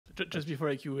Just before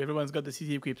IQ, everyone's got the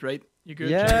CZ equipped, right? You good?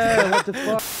 Yeah, what the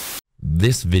fuck?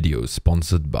 This video is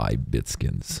sponsored by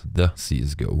Bitskins, the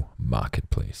CSGO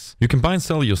marketplace. You can buy and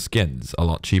sell your skins a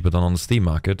lot cheaper than on the Steam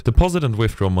market, deposit and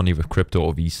withdraw money with crypto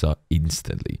or Visa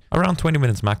instantly. Around 20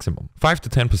 minutes maximum. 5 to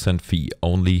 10% fee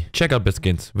only. Check out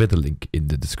Bitskins with a link in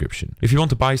the description. If you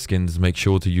want to buy skins, make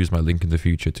sure to use my link in the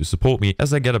future to support me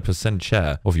as I get a %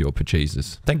 share of your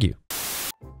purchases. Thank you.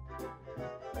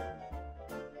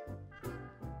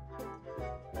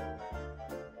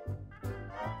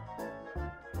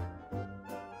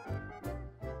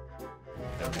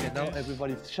 Okay, now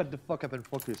everybody shut the fuck up and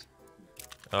focus.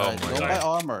 Oh my God. Don't buy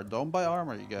armor. Don't buy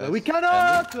armor, you guys. We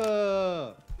cannot! Good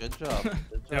job. Good job.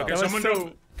 Okay,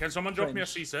 can someone drop me a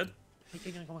CZ?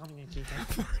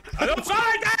 I don't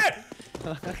find it!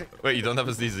 Wait, you don't have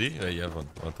a CZ? Yeah, you have one.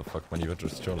 What the fuck, man, you were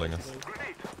just trolling us.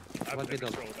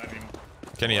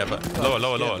 Can you have a...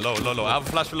 Lower. I have a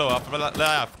flash below.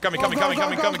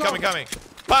 Coming.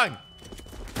 Bang!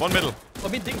 One middle. Oh,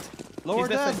 mid dinked. Lower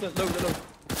dead. Low.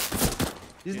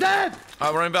 He's dead!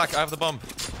 I'm running back. I have the bomb.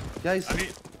 Guys,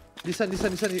 listen.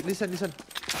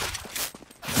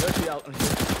 Actually out on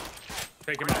here.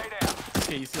 Take him out.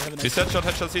 Okay, you still have He's headshot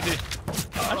CT.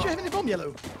 Actually, having the bomb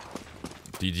yellow.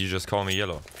 Did you just call me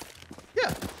yellow?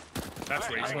 Yeah. That's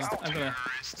racist. I'm gonna...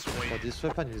 oh, this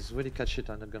weapon is really cat shit,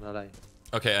 I'm not gonna lie.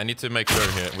 Okay, I need to make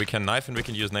sure here. We can knife and we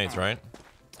can use nades, right?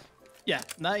 Yeah,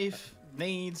 knife,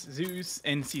 nades, Zeus,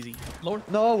 and CZ. Lord?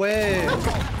 No way!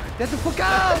 Get the fuck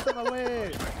out of my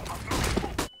way!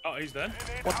 Oh, he's dead.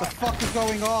 What the fuck is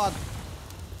going on?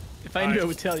 If I knew, I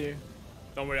would tell you.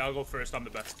 Don't worry, I'll go first. I'm the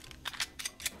best.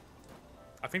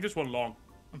 I think there's one long.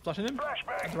 I'm flashing him.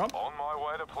 At the ramp. On my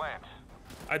way to plant.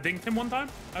 I dinked him one time,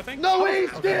 I think. No way!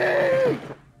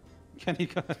 Can he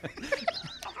go?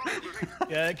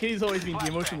 Yeah, Kenny's always been the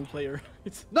emotional player.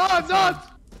 It's... No, I'm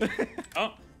not!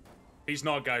 Oh. He's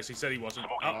not, guys. He said he wasn't.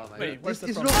 Oh. Wait, where's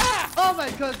This the is front? wrong. Oh my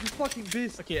god, you fucking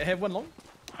beast! Okay, I have one long.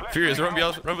 Furious, run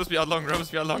must be out long,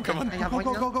 come on.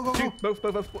 Go. Two, both.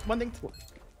 One dinked.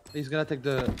 He's gonna take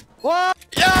the... What?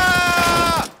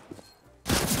 Yeah!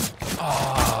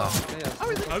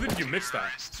 How did you miss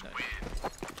that?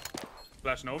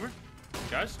 Flashing over?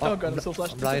 Guys? Oh god, I'm still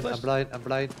flashing. I'm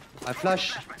blind. I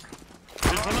flash.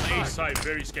 There's one on A side.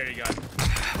 Very scary guy.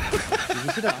 Did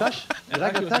you see that flash? Did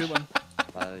I get flash?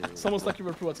 It's almost like you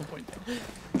were pro at some point.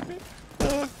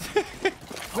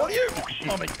 Go you!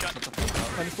 Oh my god.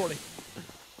 Minus 40.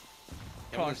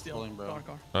 Car still.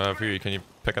 Car. Fury, can you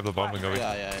pick up the bomb and go?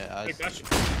 Yeah. Hey, flash.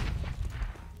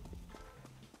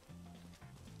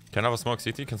 Can I have a smoke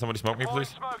CT? Can somebody smoke me, please?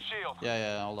 Smoke shield.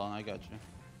 Yeah, hold on, I got you.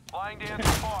 Laying down the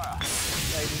fire.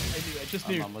 Yeah, I do. I just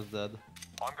knew. I'm almost dead.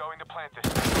 I'm going to plant this.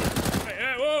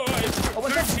 Hey, whoa, it's Oh,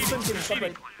 what's that?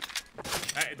 cheating.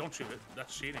 Hey, don't shoot it.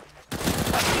 That's cheating.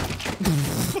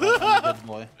 Good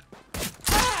boy.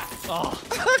 Oh.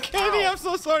 Kenny, I'm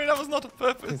so sorry. That was not on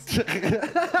purpose. No,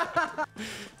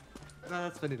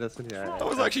 that's funny. That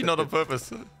was actually not on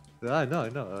purpose. I know.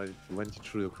 I went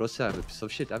through the crosshair. I'm a piece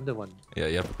of shit. I'm the one. Yeah,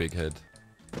 you have a big head.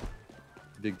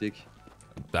 Big dick.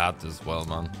 That as well,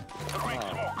 man.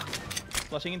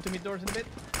 Flashing into mid doors in a bit.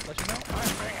 Flashing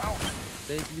now.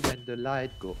 Baby, when the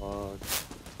light go on.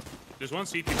 There's one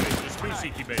CT base. There's two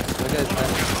CT base. Okay,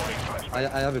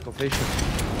 I have a confession.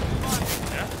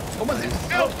 Yeah? Oh my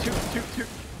god. Two.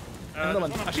 Another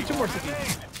one. Actually, two more CT.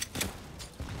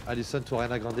 I listen to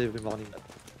Ariana Grande every morning.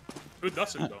 Who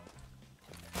doesn't though?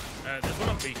 There's one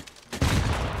on B.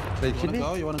 Wait, kill me?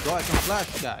 You wanna go? I can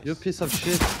flash, guys. You piece of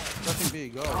shit. Fucking B,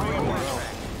 go.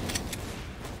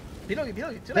 Below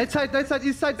you. Right side,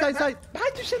 east side. Behind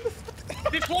you, shit.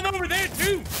 There's one over there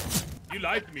too! You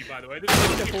lied to me, by the way.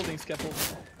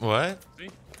 Scaffolding. What? See?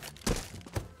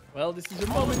 Well, this is your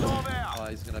moment. Oh,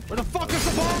 he's gonna... Where the fuck is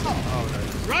the bomb?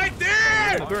 Oh, right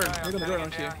there! You're gonna burn,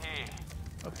 aren't you?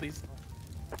 Oh, please.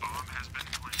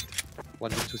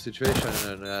 1v2 situation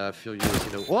and I feel you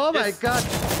know. Oh my god!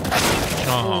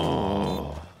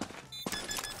 Oh.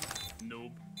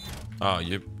 Noob. Oh,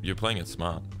 you're playing it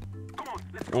smart.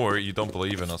 Or you don't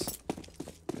believe in us.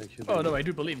 Thank you. Oh no, I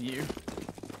do believe in you.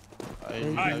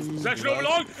 Alright, flash over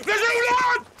long! Flash over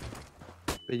long!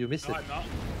 But you missed No, it. I'm not.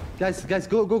 Guys,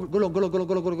 go long.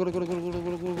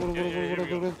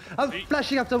 I'm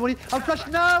flashing after money. I'm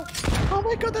flashing now! Oh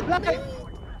my god, that light!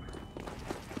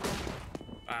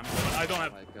 I don't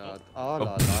have. Oh my god. Oh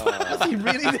la la. Is he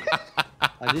really?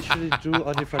 I literally do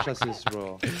only flash assists,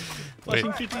 bro.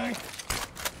 Flashing CT.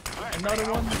 Another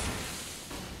one.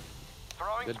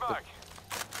 Throwing Good, smoke.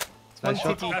 Nice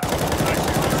shot. CT.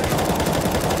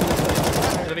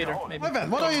 Elevator, maybe. Ivan,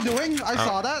 what are you doing? I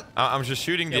saw that. I'm just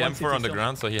shooting the Yeah, M4 on the still.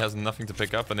 ground, so he has nothing to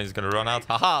pick up, and then he's gonna run out.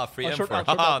 Haha, free Oh, M4. short out,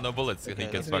 Haha, no bullets. Okay,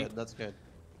 He gets that's back. good. That's good.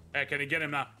 Hey, can you get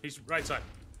him now? He's right side.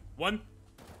 1,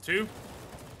 2.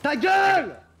 Ta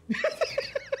gueule!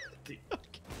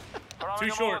 Too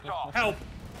short. Help.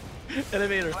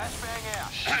 Elevator.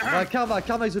 Right,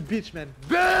 Karma is a bitch, man.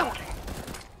 Burn!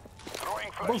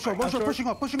 Both short, pushing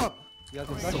up, pushing up. Yeah,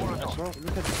 the flash, bro.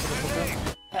 Look at this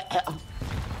motherfucker.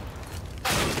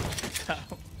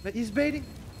 Man, he's baiting.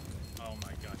 Oh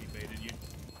my god, he baited you.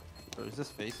 Bro, is this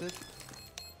face it?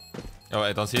 Oh,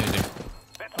 I don't see anything.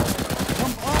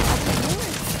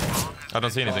 I don't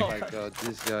see anything. Oh my god,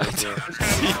 this guy, bro.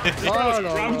 Oh, no,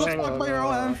 Fuck by your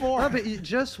own M4. No, but he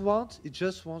just wants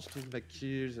to make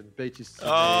kills and bait his teammates.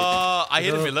 Oh, I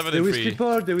hit him 11 and 3.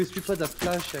 There is people that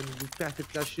flash and do perfect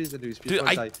flashes, and there is people Dude,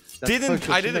 I that didn't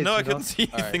fuck your know I teammates, couldn't see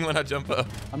anything when I jump up.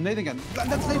 I'm nading him.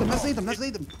 Let's nade him, let's nade him, let's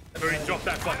nade him. Hurry, drop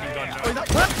that fucking gun now.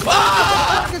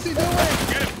 What is he doing?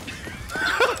 Get him.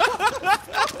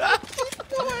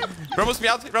 Ramos me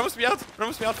out first,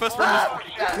 Ramos.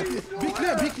 Be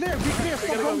clear, be clear, be clear.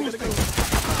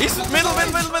 He's middle,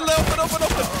 open.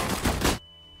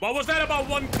 What was that about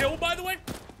 1 kill, by the way?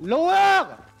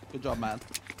 Lower! Good job, man.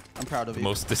 I'm proud of you.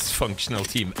 Most dysfunctional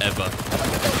team ever.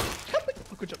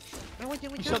 Good job.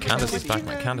 Kändis is back,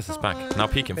 man. Kändis is back. Now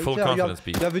peek him, full confidence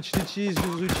peek. You have utilities,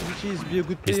 use utilities, be a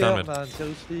good He's player, damn it. man.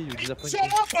 Seriously, you disappoint Shut me.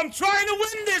 up! I'm trying to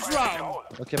win this round!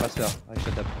 Okay, master, I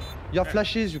shut up. You have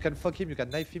flashes, you can fuck him, you can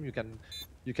knife him, you can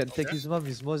take his mom,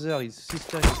 his mother, his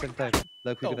sister at the same time.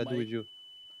 Like we're gonna do with you.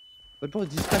 But bro,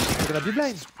 this flashes are gonna be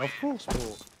blind. Of course,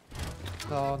 bro.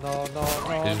 No.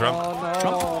 He's ramp.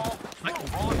 No.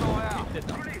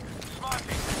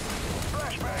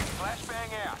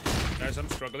 Guys, I'm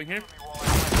struggling here.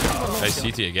 Hey,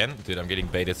 CT again. Dude, I'm getting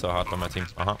baited so hard by my team.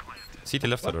 CT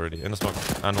left side already, in the smoke.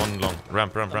 And one long.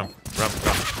 Ramp.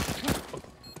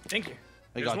 Thank you.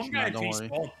 I There's got one you, guy man, at don't worry.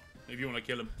 T-spawn, if you want to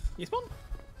kill him. You spawn?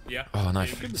 Yeah. Oh,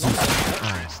 nice. Good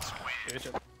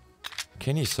job.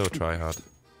 Kenny's so try hard.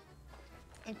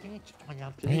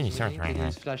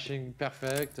 He's flashing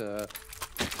perfect. That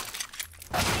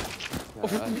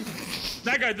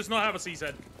guy does not have a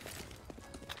CZ.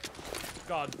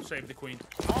 God save the queen.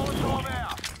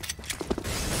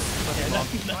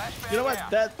 You know what?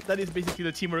 That is basically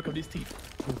the teamwork of this team.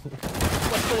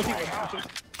 What's the whole team?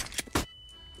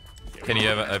 Kenny, you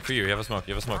have a pre, you have a smoke.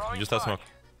 You just have smoke.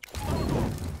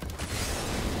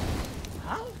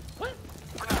 How? What?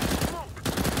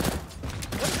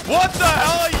 What the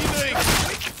hell are you doing?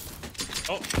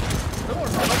 Oh.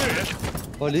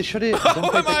 Oh, literally. How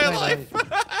am I alive?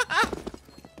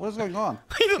 What is going on?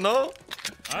 I don't know.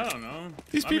 I don't know.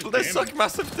 These people, they suck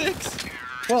massive dicks.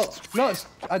 Well, no,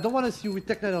 I don't want to see you with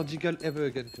technological ever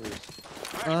again, Chris.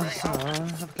 I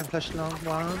can flash long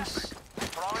once.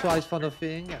 Twice for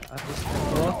nothing. I missed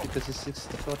more because it's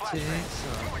 6-14.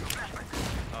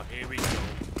 Oh, here we go.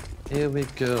 Here we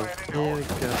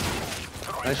go.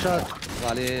 Nice shot.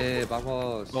 Allez,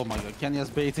 vamos. Oh my god, Kenya's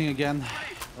baiting again.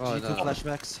 Oh, G2 no.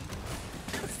 flashbacks.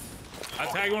 I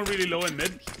tag one really low in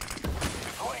mid.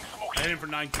 I hit him for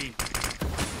 19.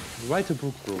 Write a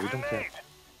book, bro. We don't care.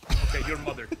 Okay, your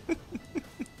mother.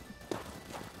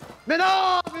 Mais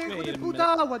non! Mais Wait a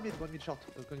putain! One mid short.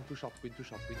 Going too short.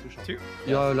 Two?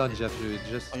 You're alone, Jeff. You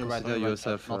just Oh, you're right, consider you're right,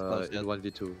 yourself not close in yet.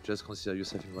 1v2. Just consider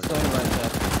yourself in 1v2. Sorry, right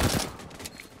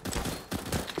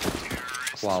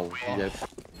there. Wow, Jeff.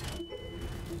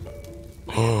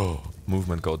 Oh,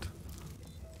 movement god.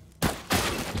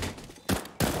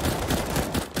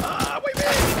 Oh,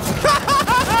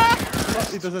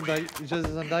 it doesn't die. It just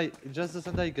doesn't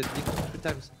die. He got nicked 3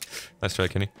 times. Nice try,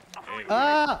 Kenny.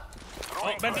 Ah!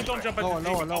 Oh, Benson, don't jump at Lower,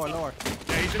 the lower.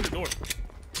 Yeah, he's in the door.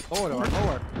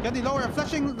 Lower. Kenny, lower. I'm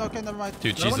flashing. Okay, never mind.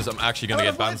 Dude, Jesus, I'm actually gonna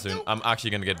get banned soon.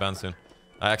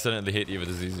 I accidentally hit you with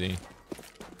a ZZ.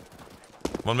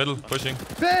 One middle, pushing.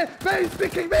 Bay, he's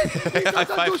picking me! High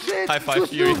five,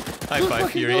 Fury. High five,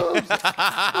 Fury.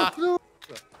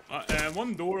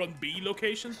 One door on B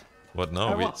location. What? No, I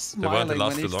they was weren't the smiling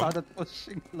last when too he long. started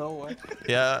pushing lower.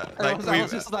 Yeah, like I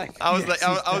was just like, I was yes, like,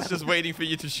 he's I was dead. just waiting for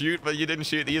you to shoot, but you didn't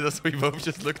shoot either, so we both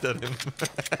just looked at him.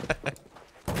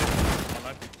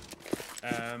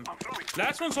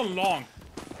 Last one's on long.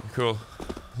 Cool.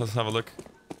 Let's have a look.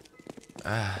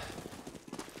 What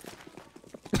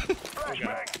is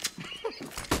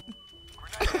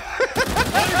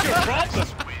your problem?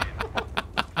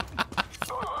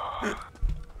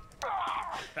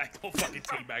 Don't fucking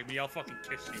teabag me, I'll fucking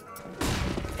kiss you.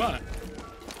 What?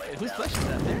 Wait, whose flash is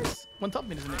that? There's one top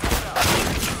mid, isn't it?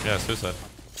 Yeah, suicide.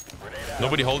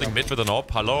 Nobody holding mid with an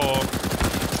op. Hello.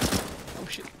 Oh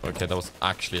shit. Okay, that was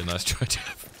actually a nice try,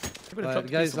 Jeff.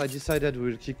 Guys, I decided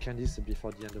we'll kick Kändis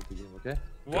before the end of the game, okay?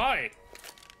 Why?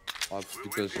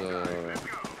 Because,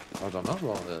 I don't know,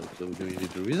 bro. Do you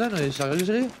need a reason?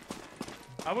 Seriously?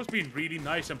 I was being really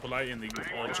nice and polite in the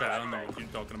all chat. I don't know what you're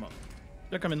talking about.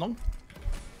 They're coming long.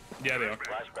 Yeah, they are.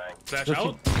 Flash Just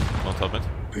out. Not top mid.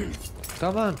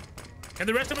 Come on. Can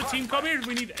the rest of the team come here?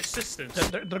 We need assistance. Yeah,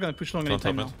 they're gonna push long Don't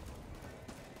anytime top now. mid.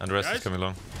 And the rest Guys? is coming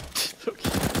long. Okay.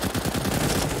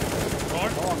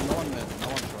 Guard. No one mid. No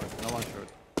one short. No one short.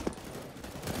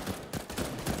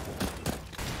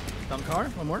 Down car,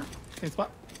 one more. Same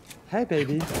spot. Hey,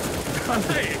 baby.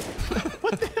 Hey.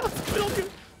 What the hell? We don't do.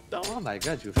 Down. Oh my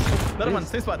god, you Another one,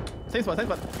 same spot. Same spot, same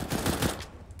spot.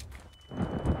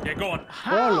 Yeah, go on.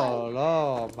 Oh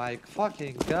la la, my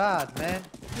fucking god, man.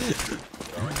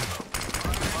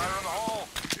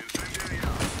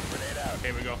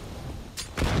 Here we go.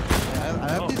 Yeah,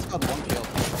 I have this got one kill. By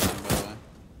the way.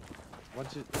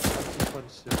 Once you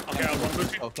Okay, I'll run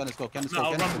with you. Kennis go. Kennis No, go.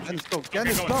 I'll run Kennis with go.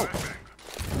 Kennis Okay, go. go Kennis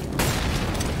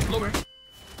on. go. Lower.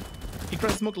 He tried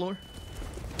to smoke lower.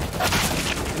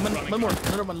 One more,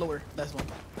 another one lower. Last one.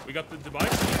 We got the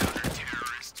device.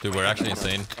 Dude, we're actually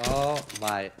insane. Oh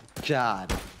my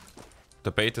god.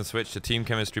 The bait and switch, the team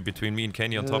chemistry between me and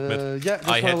Kenny on top mid. Yeah, that's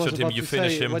I what I was headshot him, about you to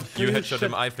finish say. him. When You Furious headshot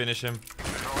him, I finish him.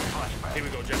 Here we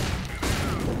go, Jeff.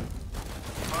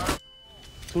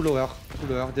 Too lower.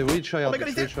 They will try out. my God,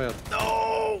 he's there.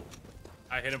 No!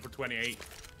 I hit him for 28.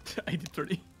 I did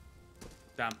 30.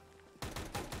 Damn.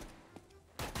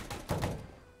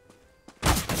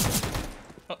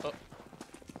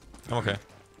 I'm okay.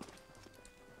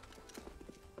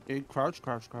 Okay, crouch.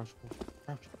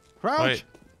 Wait.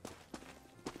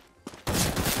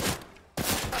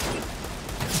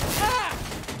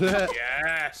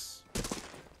 Yes!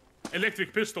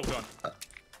 Electric pistol gun. Do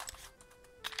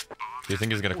you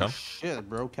think he's gonna come? Shit,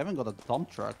 bro. Kevin got a dump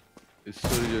truck. It's so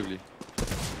ugly.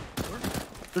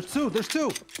 There's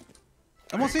two.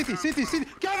 And one CT. Kevin,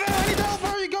 I need help.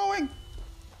 Where are you going?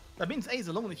 That means A's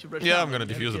alone if you rush Yeah, down. I'm gonna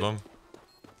defuse the bomb.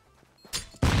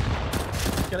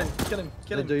 Get him.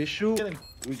 The issue Get him.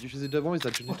 with defusing the bomb is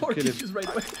that you need Or to kill him. defuse right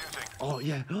away. Oh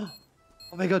yeah. Oh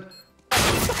my god. I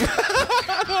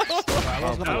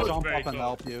was That gonna was jump very up and close.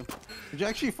 help you. Did you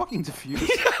actually fucking defuse?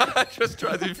 I just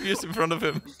tried to defuse in front of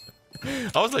him.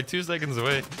 I was like 2 seconds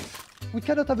away. We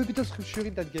cannot have a bit of scripture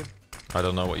in that game. I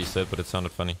don't know what you said, but it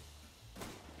sounded funny.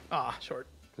 Ah, short.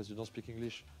 Because you don't speak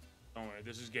English. Don't worry,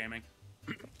 this is gaming.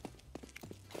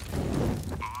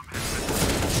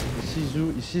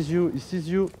 He sees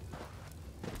you.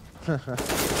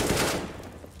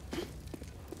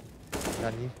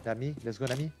 Nami, let's go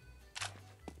Nami.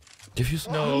 Defuse?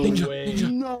 No Ninja, way. ninja.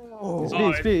 No.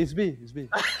 It's B.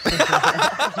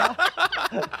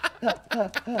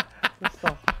 Let's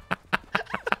stop.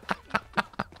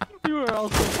 You were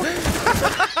also.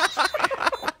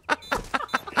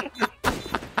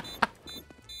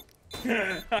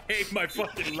 I hate my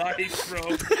fucking life, bro.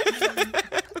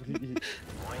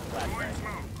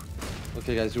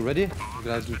 Okay guys, you ready? We're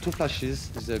gonna do 2 flashes.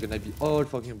 These are gonna be all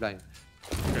fucking blind.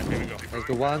 Okay, here we go. Let's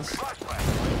go once.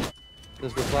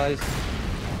 Let's go twice.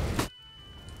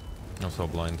 I'm so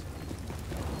blind.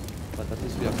 But at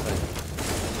least we have time.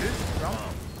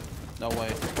 No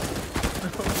way.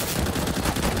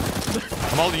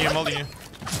 I'm holding you.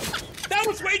 That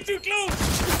was way too close!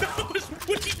 That was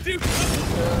way too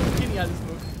close! Kenny has this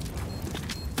move.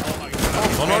 Oh my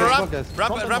god. One more let's ramp. go, guys.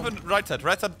 Ramp and right side.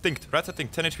 Right side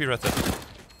dinked. 10 HP right side.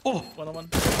 One-on-one.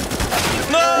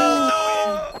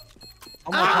 No!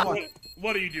 How much?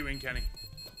 What are you doing, Kenny?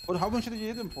 How much did you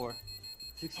hit him for?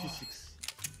 66.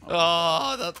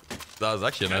 Oh, that was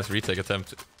actually a nice retake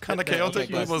attempt. Kinda chaotic,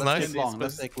 Okay, but guys, it was let's nice. take long.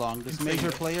 Let's take long. This major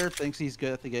player thinks he's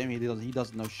good at the game. He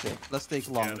doesn't know shit. Let's take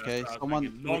long, Yeah, okay? that's-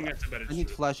 Someone. long is a better I need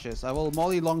choice. flashes. I will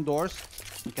molly long doors.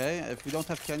 Okay. If we don't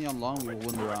have Kenny on long, we will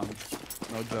win the round.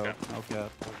 No joke. Okay.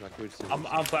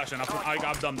 I'm flashing.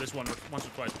 I've done this one once or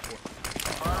twice before.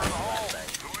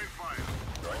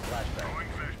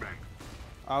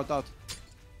 Out.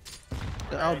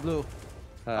 They're out blue.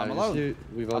 I'm alone. You see,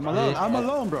 without I'm alone. me, I'm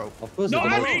alone, bro. Of course, No, they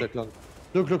don't I'm want me. to take long.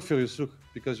 Look, Furious, look.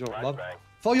 Because your mom.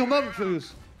 For your mom,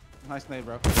 Furious. Nice nade,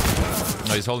 bro.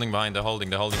 No, he's holding behind. They're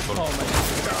holding. Oh For my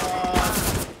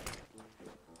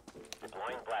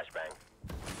god.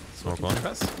 smoke one.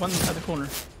 Press. One at the corner.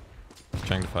 He's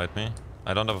trying to fight me.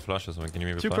 I don't have a flash, so can you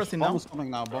maybe 2 flash? crossing Bomb now. is coming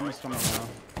now. Bomb is coming now.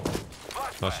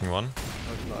 Flashing one.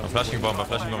 I'm flashing bomb. You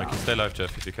can stay alive,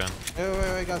 Jeff, if you can.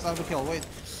 Wait, guys. I have a kill. Wait.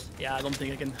 Yeah, I don't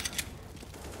think I can.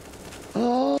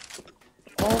 Oh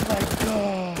my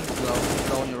god.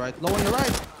 Low on your right.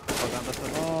 Oh, damn, that's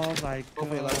it. Oh my Go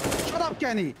for your god. left. Shut up,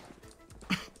 Kenny.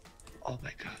 Oh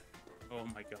my god. Oh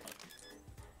my god.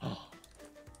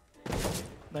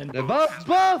 They're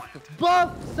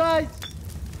both sides.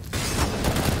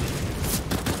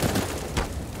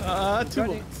 Two Burning.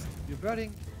 bullets. You're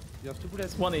burning. You have 2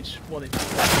 bullets. One each. One each.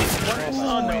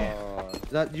 Oh no.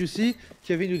 That you see,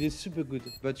 Kevin, you did super good,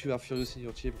 but you are furious in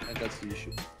your team, and that's the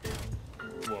issue.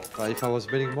 Whoa. If I was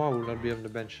betting more, I would not be on the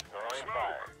bench.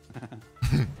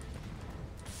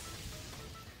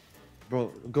 Bro,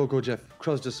 go, Jeff.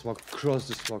 Cross the smoke. Cross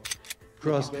the smoke.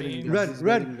 Cross. Run.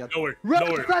 Lower. Run.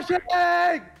 Lower. Flashing!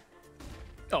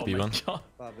 Oh B1. my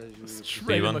god.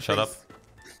 Straight in my B1, shut up. face.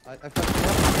 I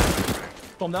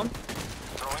flashed Bomb down.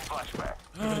 Throwing flashback.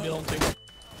 I'm gonna be on thing.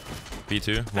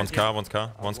 B2, one's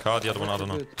car, the other one, I don't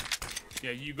know.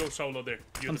 Yeah, you go solo there.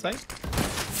 You On side.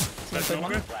 That's Side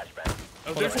one. longer.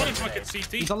 Oh, there's one in fucking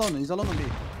CT. He's alone on B.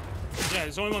 Yeah,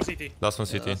 there's only one CT. Last one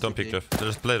CT, don't pick Jeff.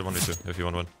 Just play the 1v2 if you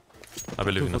want one. I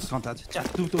believe in Do it for us. the content.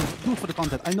 Jeff, do it for the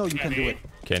content. I know you can do it.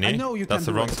 Kenny, I know you that's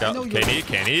can the do wrong it. I scout. know you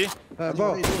Kenny. Bro, What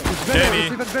are you doing? it's better. Kenny.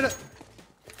 It's even better.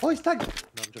 Oh, he's tagged.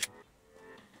 No, I'm joking.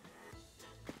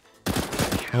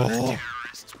 Oh.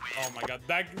 Oh my god,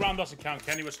 that round doesn't count.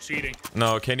 Kenny was cheating.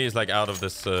 No, Kenny is like out of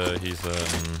this, he's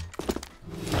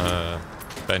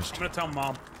benched. I'm gonna tell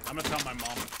mom. I'm gonna tell my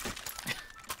mom.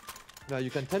 No, you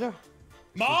can tell her.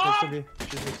 She's Mom! next to me.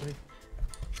 She's next to me.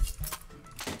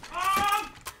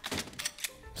 Mom!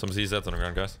 Some CZ on the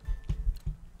ground, guys.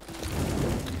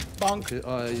 Bonk. Okay,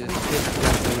 oh, yeah,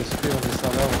 there was speed on the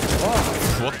server.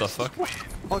 Oh! What the fuck?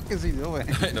 What is he doing?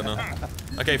 I don't know.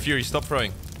 Okay, Fury, stop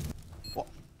throwing.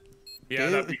 Yeah,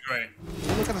 that'd be great. Can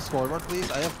you look at the scoreboard, please?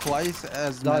 I have twice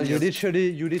as No, many. you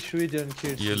literally didn't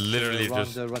kill. You literally around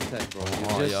just- the run time, bro. You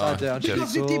Oh, just yeah. sat there and Jeff.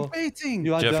 Because you so keep baiting.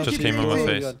 you had Jeff done just shit, came on my you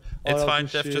face. had It's all fine,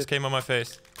 of the Jeff just shit. came on my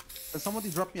face. Can somebody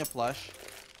drop me a flash?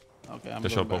 Okay, I'm The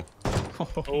going shot bomb.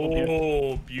 back.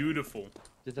 Oh, beautiful.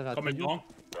 Did that Coming happen? long.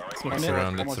 It's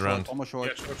around, it's around. Almost Yeah,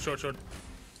 short. short.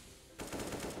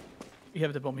 We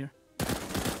have the bomb here.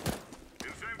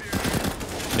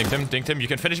 Dinked him, you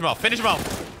can finish him off,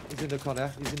 He's in the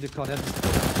corner.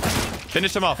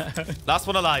 Finish him off. Last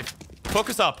one alive.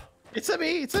 Focus up. It's a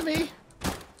me.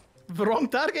 Wrong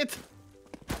target.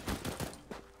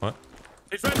 What?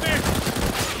 He's right there.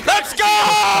 Let's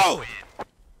go!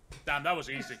 Damn, that was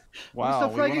easy.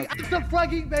 Wow. Stop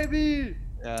fragging, baby!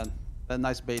 Yeah, a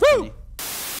nice bait. Woo! Kenny.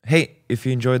 Hey, if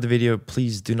you enjoyed the video,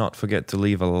 please do not forget to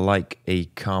leave a like, a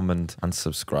comment, and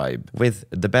subscribe with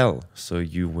the bell so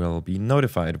you will be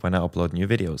notified when I upload new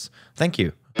videos. Thank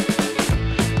you.